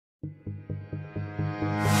Hey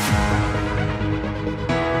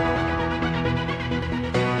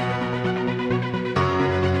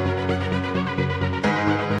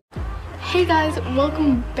guys,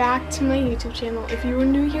 welcome back to my YouTube channel. If you are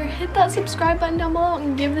new here, hit that subscribe button down below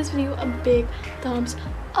and give this video a big thumbs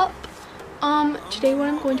up. Today what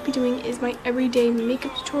I'm going to be doing is my everyday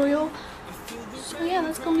makeup tutorial. So yeah,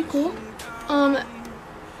 that's gonna be cool. I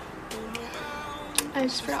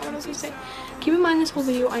just forgot what I was gonna say. Keep in mind this whole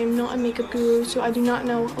video, I am not a makeup guru, so I do not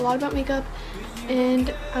know a lot about makeup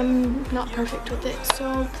and I'm not perfect with it.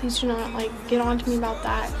 So please do not get on to me about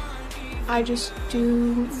that. I just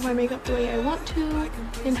do my makeup the way I want to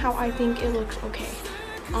and how I think it looks okay.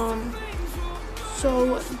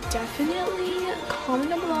 So definitely comment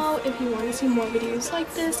down below if you want to see more videos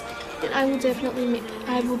like this, and I will definitely make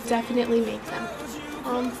them.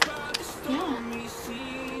 Yeah.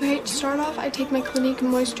 Right, to start off, I take my Clinique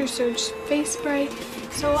Moisture Surge face spray,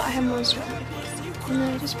 so I have moisture on my face, and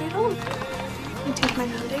then I just spray it on. I take my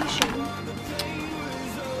foundation,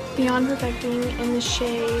 Beyond Perfecting, in the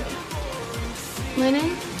shade Linen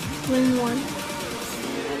 1, and I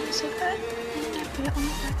just take that and I put it on the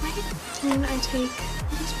back of my head. And I take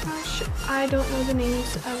this brush. I don't know the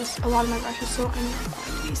names of a lot of my brushes, so I'm not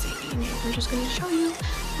going to be saying any names. I'm just going to show you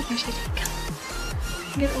what brush I take.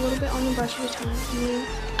 Get a little bit on the brush at a time. And then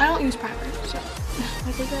I don't use primer, so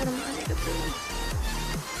I take that on my makeup through.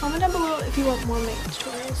 Comment down below if you want more makeup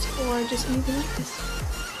tutorials or just anything like this.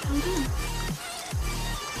 I'm done.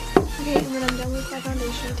 Okay, and when I'm done with my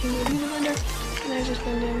foundation, I take my beauty blender and I just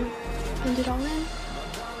blend it all in.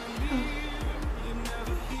 Oh.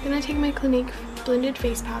 Then I take my Clinique blended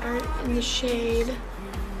face powder in the shade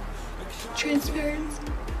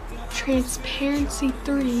Transparency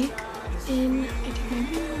 3, and I take my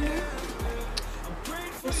beauty blender,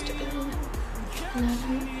 twist it in, and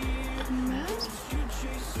then unmask.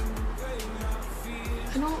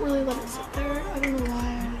 I don't really let it sit there. I don't know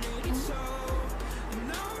why.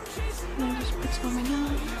 And I just put some on my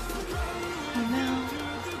nose, my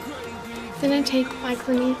mouth. Then I take my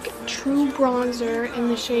Clinique True Bronzer in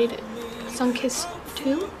the shade Sunkissed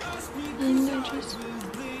 2, and I just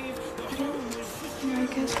put it right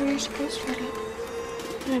guess where you're supposed to put it.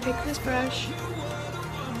 And I take this brush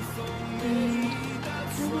and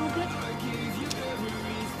a little bit,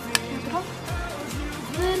 tap it off.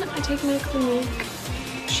 Then I take my Clinique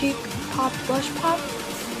Cheek Pop Blush Pop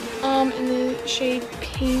in the shade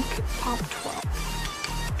Pink Pop 12.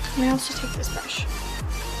 And I also take this brush.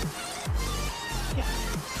 Yeah.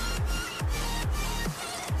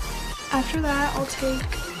 After that, I'll take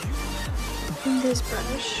this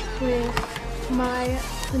brush with my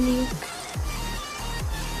Clinique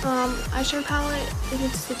eyeshadow palette, if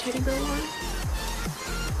it's the teddy bear one.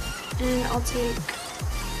 And I'll take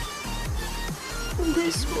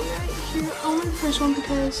this one right here. I want the first one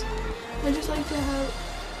because I just like to have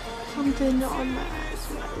something on my eyes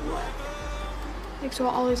no matter what. So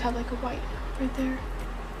I'll always have a white right there.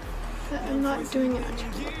 But I'm not doing it on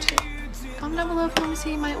chocolate today. Comment down below if you want to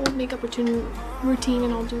see my old makeup routine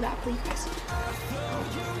and I'll do that for you guys.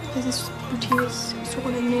 Because this routine is sort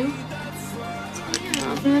of new. So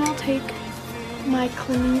yeah, and then I'll take my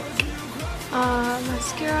Clinique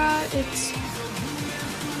mascara. It's,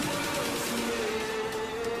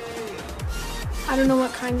 I don't know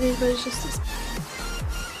what kind it is, but it's just this.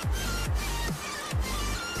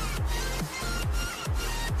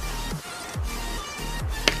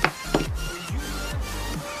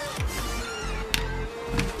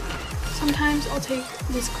 Sometimes I'll take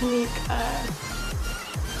this Clinique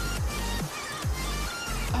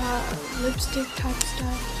lipstick type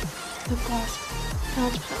stuff, lip gloss, and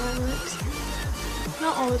I'll just put it on my lips.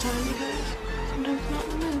 Not all the time because sometimes I'm not in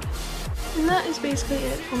the mood. And that is basically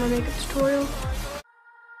it for my makeup tutorial.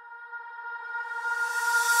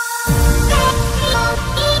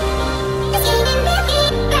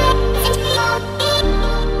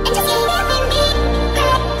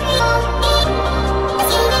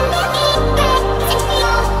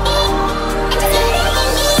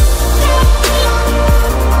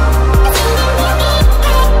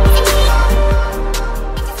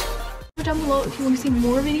 Down below if you want to see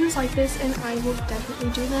more videos like this, and I will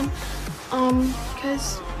definitely do them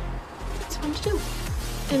because it's fun to do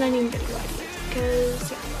and I need video ideas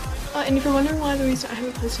because yeah. And if you're wondering why the reason I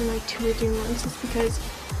haven't posted in 2 or 3 months is because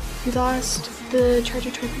we lost the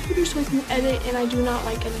charger to my computer so I can edit, and I do not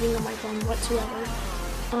like editing on my phone whatsoever.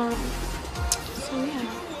 So yeah,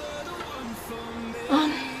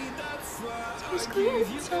 that's basically it.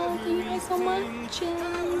 So thank you guys so much,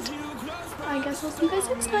 and I guess I'll see you guys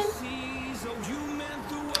next time.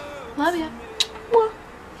 Love ya.